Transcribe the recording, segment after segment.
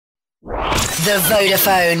The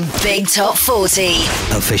Vodafone Big Top 40.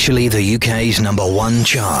 Officially the UK's #1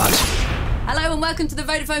 chart. Hello and welcome to the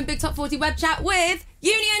Vodafone Big Top 40 web chat with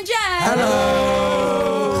Union J.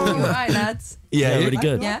 Hello. You all right, lads? Yeah, really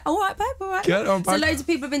good. Yeah, all right, babe, all right. Good, all So right. loads of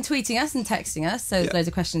people have been tweeting us and texting us, so there's loads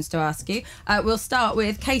of questions to ask you. We'll start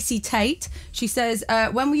with Casey Tate. She says,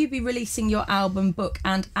 when will you be releasing your album, book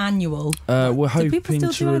and annual? We're Do hoping people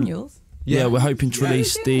still to do annuals? Yeah, we're hoping to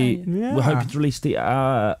release the we're hoping to release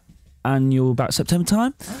the annual about September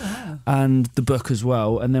time, and the book as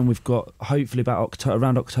well. And then we've got hopefully about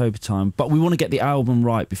around October time. But we want to get the album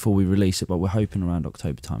right before we release it. But we're hoping around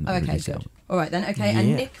October time. That we Okay, release the good. album. All right then. Okay,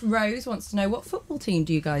 and Nick Rose wants to know, what football team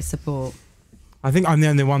do you guys support? I think I'm the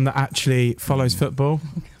only one that actually follows football.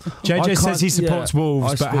 JJ says he supports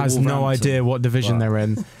Wolves, but has no idea what division they're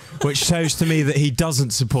in, which shows to me that he doesn't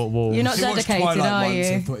support Wolves. You're not dedicated, are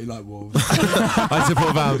you? I thought you liked Wolves. I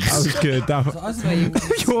support Vamps. That was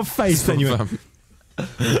good. Your face then you went.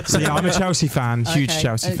 So yeah, I'm a Chelsea fan, huge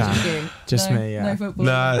Chelsea fan. Just me, yeah. No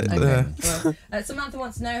football. Samantha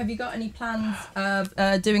wants to know, have you got any plans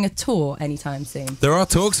of doing a tour anytime soon? There are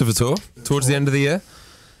talks of a tour towards the end of the year.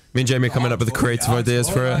 Me and Jamie are coming up with the creative ideas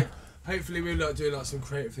for it. Hopefully we're like doing like some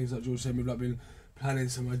creative things, like George said. We've like been planning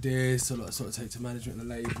some ideas to like sort of take to management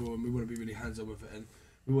and the label, and we want to be really hands-on with it, and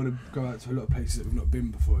we want to go out to a lot of places that we've not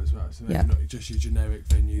been before as well. So maybe not just your generic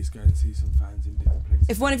venues, go and see some fans in different places.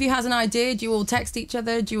 If one of you has an idea, do you all text each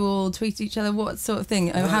other? Do you all tweet each other? What sort of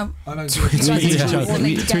thing? I don't tweet each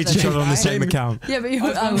other on the same account. Yeah, but you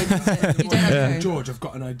don't have to. George, I've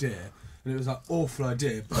got an idea. And it was like awful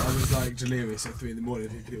idea, but I was like delirious at 3 in the morning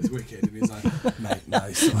thinking it was wicked, and he was like, "Mate,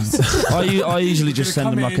 nice." I usually just send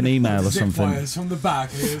him like an email or something. From the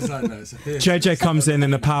back, and he was like, "No." So JJ comes in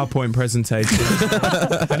a PowerPoint presentation,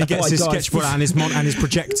 and he gets his sketchboard and his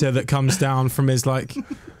projector that comes down from his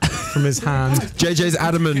hand. JJ's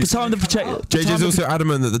adamant. JJ's also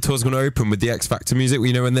adamant that the tour's going to open with the X Factor music.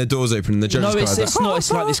 You know, when their doors open and the judges No, it's not.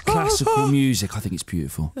 It's like this classical music. I think it's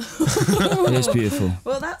beautiful. It is beautiful.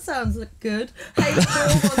 Well, that sounds good. Hey,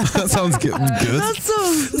 that sounds good. That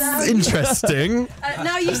sounds interesting.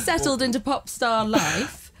 Now you've settled into pop star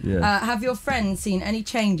life. Have your friends seen any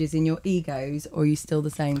changes in your egos, or are you still the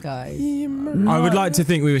same guys? I would like to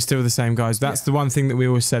think we were still the same guys. That's the one thing that we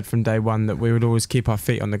always said from day one, that we would always keep our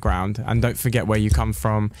feet on the ground and don't forget where you come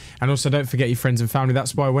from, and also don't forget your friends and family.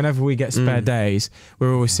 That's why whenever we get spare days,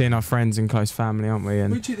 we're always seeing our friends and close family, aren't we?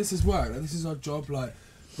 And we treat this as work. Like, this is our job. Like,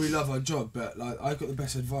 we love our job, but like I got the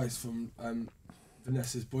best advice from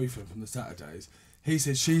Vanessa's boyfriend from the Saturdays. He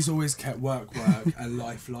said she's always kept work and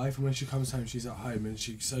life, and when she comes home, she's at home and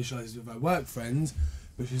she socialises with her work friends,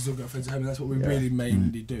 but she's still got friends at home, and that's what we really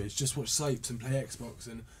mainly do. It's just watch soaps and play Xbox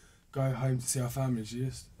and go home to see our families. You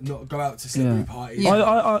just not go out to celebrity parties.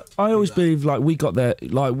 I always believe like we got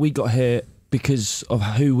here because of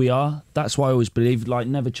who we are. That's why I always believe, like,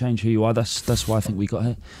 never change who you are. That's why I think we got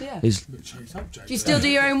here. Yeah. Do you still do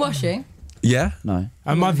your own washing? Yeah. No.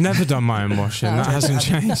 I've never done my own washing. That hasn't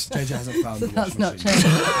changed. JJ hasn't found the That's washing not machine.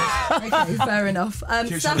 changed. Okay, fair enough.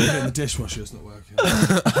 Keeps on looking at the dishwasher, it's not working.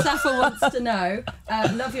 Safa wants to know,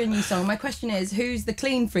 love your new song. My question is, who's the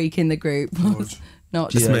clean freak in the group? George. Not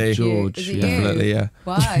Just you. me. George, Is it you? Definitely, yeah.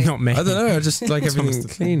 Why? Not me. I don't know. I just like everything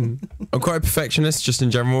clean. I'm quite a perfectionist, just in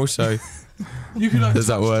general. So You can like There's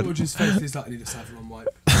that word. George's face. He's like, I need a Savlon wipe.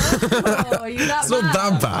 Oh, are you that it's not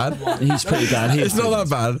that bad. He's pretty bad. It's not that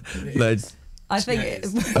bad. No. I think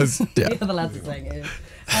the other lads are saying it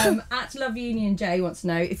is. At Love Union J wants to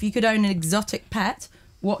know, if you could own an exotic pet,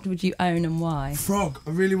 what would you own and why? Frog.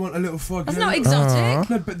 I really want a little frog. That's not exotic.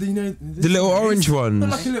 No, but you know The little orange one. Not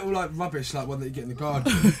like a little like rubbish, like one that you get in the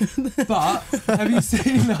garden. But have you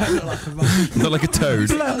seen like not like a rubbish? Not like a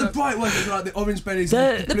toad. Like the bright ones, like the orange bellies.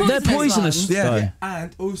 They're poisonous. Yeah.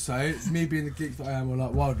 And also, me being the geek that I am on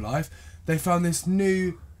like wildlife, they found this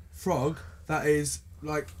new frog that is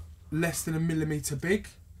like less than 1 millimetre big.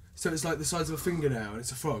 So it's like the size of a fingernail, and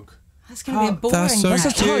it's a frog. That's going to be a boring That's so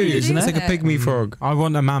pet. cute, isn't it? It's like a pygmy frog. I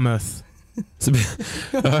want a mammoth. It's a bit,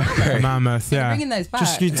 A mammoth, They're yeah. bringing those back.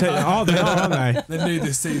 Just you take. Oh, they are, aren't they? They're new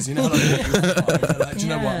this season. You know, like, do you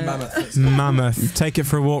know what mammoth is? Mammoth. Take it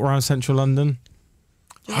for a walk around central London.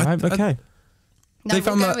 Okay. No, They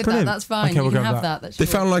found we'll go that- with brilliant. That's fine. Okay, You we'll can go have with that. That's They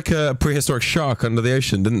yours. found like a prehistoric shark under the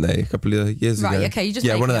ocean, didn't they? A couple of years ago. Right, okay, you're just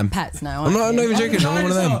one of making them. up pets now. I'm aren't not you? even joking. I'm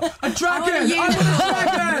one of them. A dragon! I want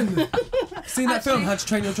a dragon! Seen that film, How to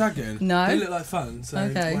Train Your Dragon? No. They look like fun, so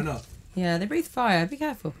Okay. why not? Yeah, they breathe fire. Be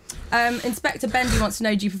careful. Inspector Bendy wants to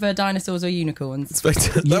know, do you prefer dinosaurs or unicorns?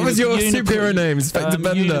 Inspector. That was your superhero name, Inspector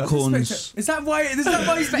Bender. Unicorns. Is that why? Is that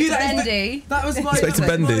why? Inspector Bendy. That was my. Inspector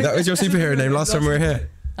Bendy. That was your superhero name last time we were here.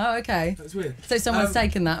 Oh, okay. That's weird. So someone's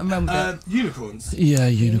taken that and run with it. Unicorns. Yeah,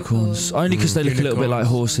 unicorns. Only because they look a little bit like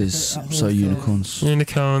horses. So unicorns.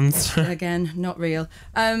 Unicorns. Again, not real.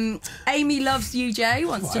 Amy Loves You, Jay,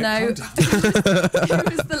 wants to know Calm down.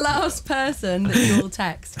 who was the last person that you all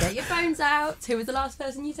text. Get your phones out. Who was the last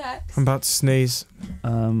person you text? I'm about to sneeze.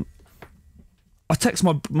 I text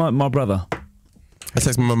my brother. I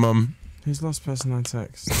text my mum. Who's the last person I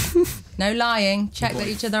text? No lying. Check that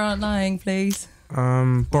each other aren't lying, please.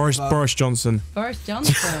 Boris Johnson. Boris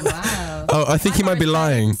Johnson. Wow. Oh, I think he might be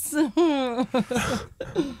lying.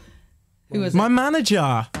 Who was My it? manager.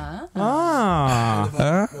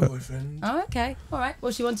 Ah. My boyfriend. Oh, okay. All right.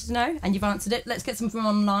 Well, she wanted to know, and you've answered it. Let's get some from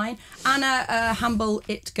online. Anna, Humble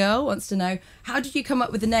It Girl, wants to know, how did you come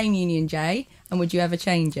up with the name Union J, and would you ever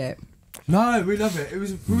change it? No, we love it. We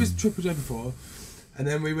was Triple J before, and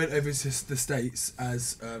then we went over to the States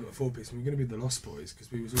as a 4-piece. And we were going to be the Lost Boys because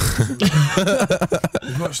we was all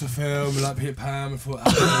we watched the film, we like Peter Pan, and thought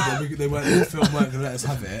they weren't the film weren't going to let us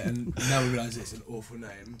have it, and now we realise it's an awful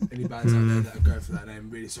name. Any bands out there that are going for that name,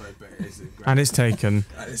 really sorry, but it is great. And it's taken.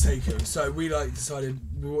 And it's taken. So we decided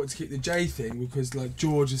we wanted to keep the J thing because like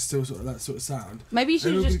George is still sort of that sort of sound. Maybe you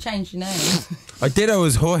should have just changed your name. I did. I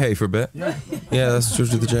was Jorge for a bit. Yeah. Yeah, that's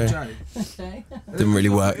George with the J. Okay. Didn't really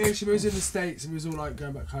work. She was in the States and we was all like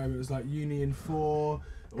going back home. It was like Union 4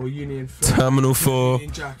 or Union 4. Terminal 4.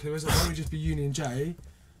 Union Jack. And it was like, why don't we just be Union J?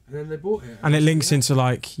 And then they bought it. And it links into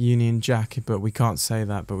like Union Jack, but we can't say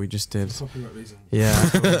that, but we just did. Copyright reason. Yeah,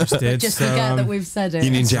 we just did. Just so, forget that we've said it.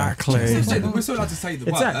 Union Jack. Exactly. We're still allowed to say the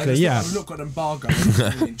word. Exactly, It's yeah. not- We've not got an embargo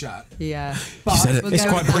on Union Jack. Yeah. But said it. We'll It's go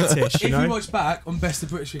quite with that. British, if you know. you watch back on Best of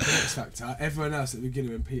British Week and X Factor, everyone else at the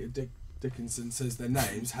beginning when Peter Dickinson says their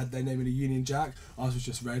names had their name in a Union Jack. Ours was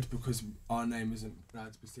just red because our name isn't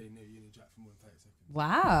allowed to be seen near Union Jack for more than 30 seconds.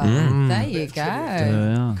 Wow. Mm. There you go.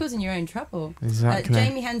 Yeah. Causing your own trouble. Exactly.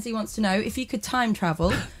 Jamie Hensley wants to know, if you could time travel,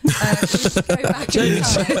 would you go back in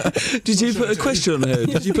time? Did you put a question on here?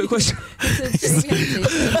 Did you put a question? It says Jamie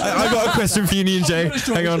Hensley. I got a question for Union J.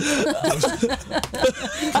 Hang on.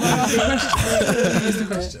 What's the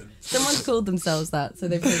question? Someone's called themselves that, so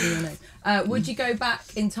they've given you a name. Would you go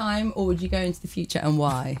back in time, or would you go into the future, and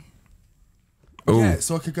why? Ooh. Yeah,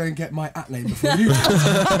 so I could go and get my at name before you. It's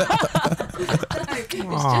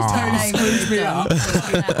just her name. Screws me up.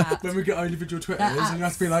 Yeah. When we get our individual Twitters, and you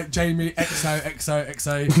have to be like Jamie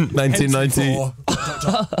XOXOXO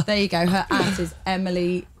 1990. There you go. Her at is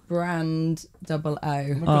Emily Brand double O.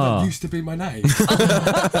 Oh my God, that used to be my name.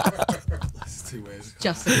 That's too weird.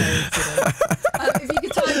 Just a coincidence. If you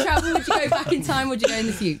could time travel, would you go back in time? Or would you go in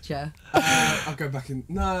the future? I'll go back in.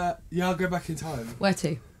 I'll go back in time. Where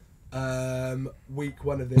to? Week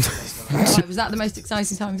 1 of this. Right, was that the most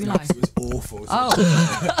exciting time of your life? It was awful. Oh,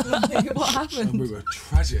 what And happened? we were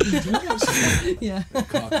tragic. Did you watch it? Yeah,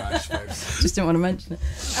 Car crash, folks. just didn't want to mention it.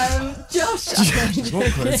 Josh,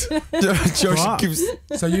 Awkward. Josh What? gives.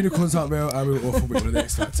 So unicorns aren't real, and we were awful. Week 1 of the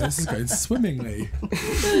X Factor. This is going swimmingly.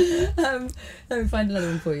 let me find another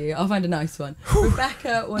one for you. I'll find a nice one.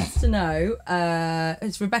 Rebecca wants to know.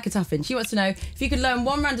 It's Rebecca Tuffin. She wants to know, if you could learn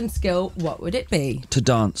one random skill, what would it be? To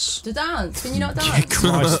dance. To dance. Can you not dance?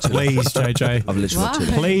 Christ, please, JJ. I've literally Why? watched it.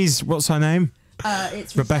 Please, what's her name?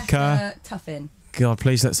 It's Rebecca. Tuffin. God,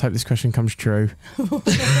 please, let's hope this question comes true. For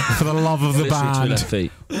the love of the Literally 2 band. left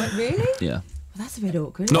feet. What, really? Yeah. Well, that's a bit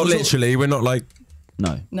awkward. Not literally. We're not like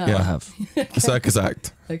No. No. I have. a circus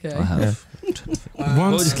act. Okay. I have.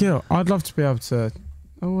 One skill. I'd love to be able to.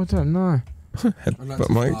 Oh, I don't know. I'd like But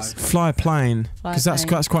to Mike's. Fly a plane. Fly a Because that's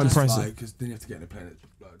plane. quite impressive. Because then you have to get in a plane.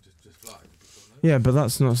 Just fly. Yeah, but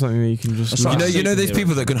that's not something that you can just. That's like- right. You know those Superhero.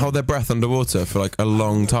 people that can hold their breath underwater for like a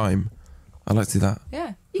long time. I'd like to do that.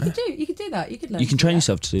 Yeah, you could do that. You could learn. You can to do train that.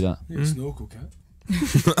 yourself to do that. You snorkel, cat.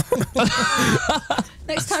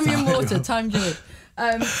 Next time you're in water, time do it.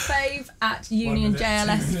 Fave at Union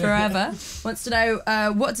JLS Forever wants to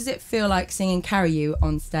know, what does it feel like singing Carry You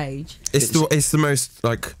on stage? It's the most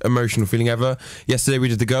like emotional feeling ever. Yesterday we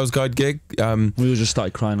did the Girls Guide gig, We all just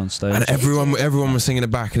started crying on stage. and everyone was singing it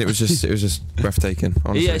back, and it was just breathtaking.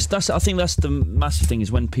 Honestly. Yeah, I think that's the massive thing,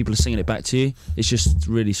 is when people are singing it back to you. It's just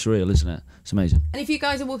really surreal, isn't it? It's amazing. And if you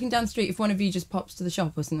guys are walking down the street, if one of you just pops to the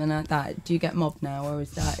shop or something like that, do you get mobbed now, or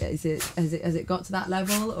has it got to that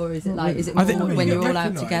level, or is it I think- more when You you're get all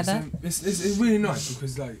out recognised, together? and It's really nice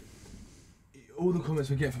because like all the comments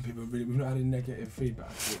we get from people, we've not had any negative feedback,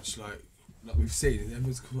 which like we've seen, and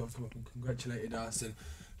everyone's come up and congratulated us.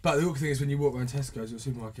 But the awkward thing is when you walk around Tesco's or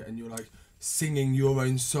supermarket and you're like singing your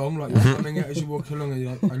own song, like you're humming it as you walk along, and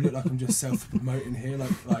you're like, I look like I'm just self-promoting here,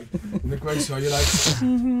 like in the grocery store, you're like,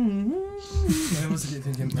 and I was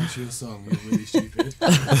thinking, that's your song, you're really stupid.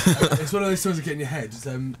 It's one of those songs that get in your head.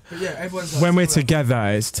 But yeah, everyone's like, when we're together,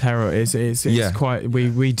 it's terrible. It's quite.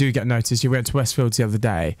 We do get noticed. You went to Westfields the other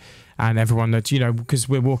day, and everyone that because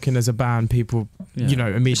we're walking as a band, people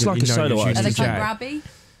immediately it's like a solo know. Are they quite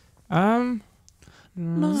grabby?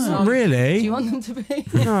 No, not really. Do you want them to be?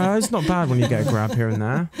 No, it's not bad when you get a grab here and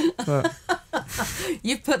there. But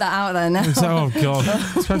You've put that out there now. so, oh god,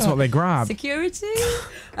 depends what they grab. Security.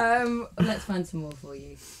 Let's find some more for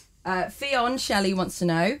you. Fionn Shelley wants to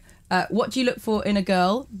know, what do you look for in a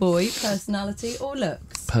girl, boy, personality or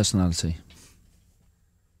looks? Personality.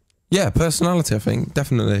 Yeah, personality, I think,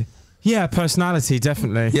 definitely. Yeah, personality,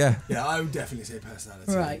 definitely. Yeah. Yeah, I would definitely say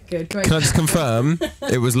personality. Right, good, great. Can I just confirm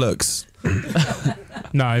it was looks?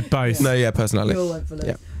 No, both. No, yeah, personality. We all went for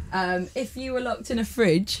looks. If you were locked in a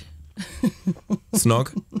fridge,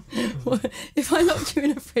 Snog. if I locked you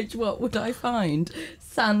in a fridge, what would I find?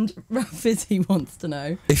 Sand Raffizzy wants to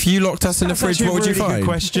know. If you locked us in a fridge, what would you Really good find?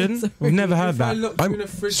 question. We've never heard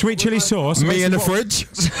that. Sweet chili sauce. Me in a fridge?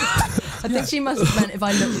 I think she must have meant if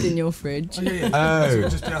I looked in your fridge. Oh, yeah. Oh. So it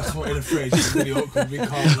would just be us in a fridge. It's really awkward. We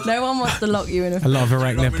can't. No one wants to lock you in a A fridge. lot of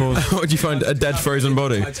erect nipples. What would you find? A dead frozen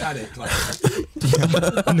body? Titanic, like.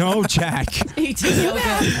 No, Jack. Eating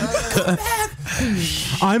yogurt.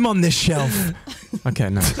 I'm on this shelf. Okay,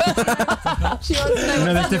 no. She wants to know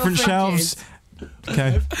There's what's in different your shelves. fridges.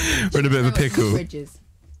 Okay. We're in a bit of a What's in pickle. fridges?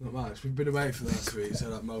 Not much. We've been away for last week, so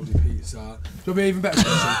like mouldy pizza. It'll be an even better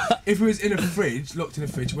question. If we was in a fridge, locked in a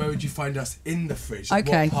fridge, where would you find us in the fridge? Like,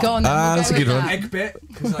 Okay, what part? go on then. We'll that's go a good with one. that. Egg bit,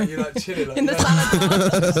 because like you're like chilling. Like, In the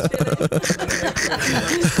salad bar.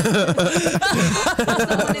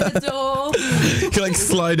 Someone in the door. You can like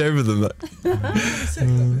slide over them.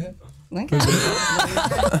 Okay.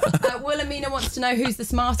 Wilhelmina wants to know who's the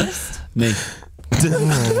smartest. Me. Okay,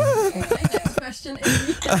 next question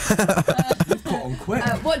is Caught on quick.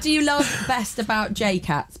 what do you love best about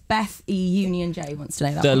J-Cats? Beth E. Union J wants to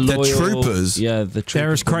know that. They're one. loyal. troopers. Yeah, the troopers.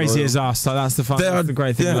 They're as crazy as us, so that's the fun. That's the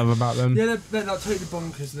great thing I love about them. Yeah, they're like totally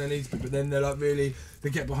bonkers and they're easy, but then they're like really, they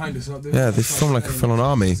get behind us. Like, Yeah, they form like a full-on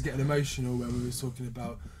army. It's getting emotional when we were talking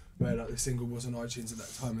about where like the single was on iTunes at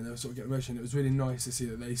that time, and they were sort of getting emotional. It was really nice to see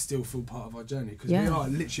that they still feel part of our journey because we are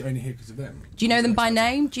literally only here because of them. Do you know them by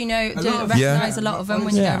name? Do you recognise a lot of them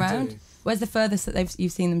when you go around? Where's the furthest that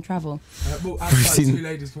you've seen them travel? Well, outside, two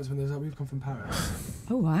ladies come to me and they're like, we've come from Paris.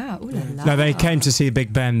 Oh wow! Ooh, la, la. No, they came to see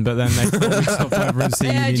Big Ben, but then they thought we'd stop over and see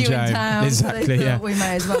They heard Union you in J. town, Exactly, so they yeah. thought we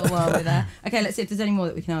may as well while we're there. Okay, let's see if there's any more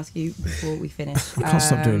that we can ask you before we finish. I can't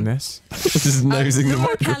stop doing this. Just nosing the Laura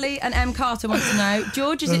microphone. Kelly and M. Carter want to know,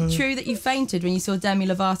 George, is it true that you fainted when you saw Demi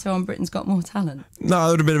Lovato on Britain's Got More Talent? No,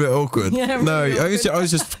 that would have been a bit awkward. Yeah, no, really I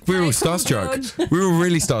was just, we were all Hey, come on, starstruck. We were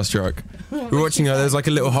really starstruck. We were watching her, there's like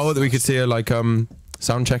a little hole that we could see her like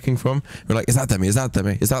sound checking from. We're like, is that Demi? Is that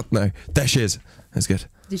Demi? Is that, no, there she is. That's good.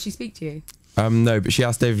 Did she speak to you? No, but she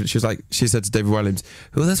asked David, she said to David Williams,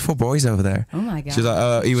 who are those four boys over there? Oh my god. She was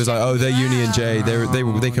like, he was like, oh, they're Uni and Jay.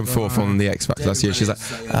 They came fourth on the X Factor last year. She's like,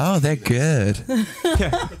 oh, they're good.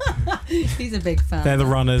 He's a big fan. They're the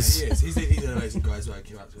runners. He is. He's an amazing guy as well. He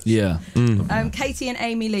came out to us. Yeah. Katie and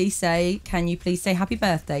Amy Lee say, can you please say happy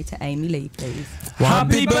birthday to Amy Lee, please?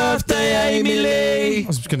 Happy birthday, Amy Lee. I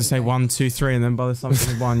was going to say 1, 2, 3, and then by the time it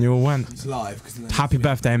was 1, you all went. It's live. Happy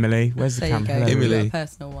birthday, Emily. Where's the There you camera? go. Hello. We've got Emily. a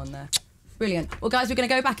personal one there. Brilliant. Well, guys, we're going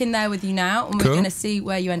to go back in there with you now, and we're Cool. going to see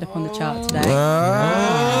where you end up on the chart today.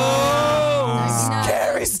 Oh.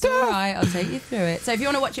 Scary stuff. All right, I'll take you through it. So if you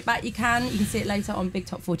want to watch it back, you can. You can see it later on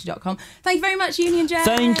bigtop40.com. Thank you very much, Union J.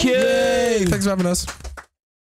 Thank you. Thanks for having us.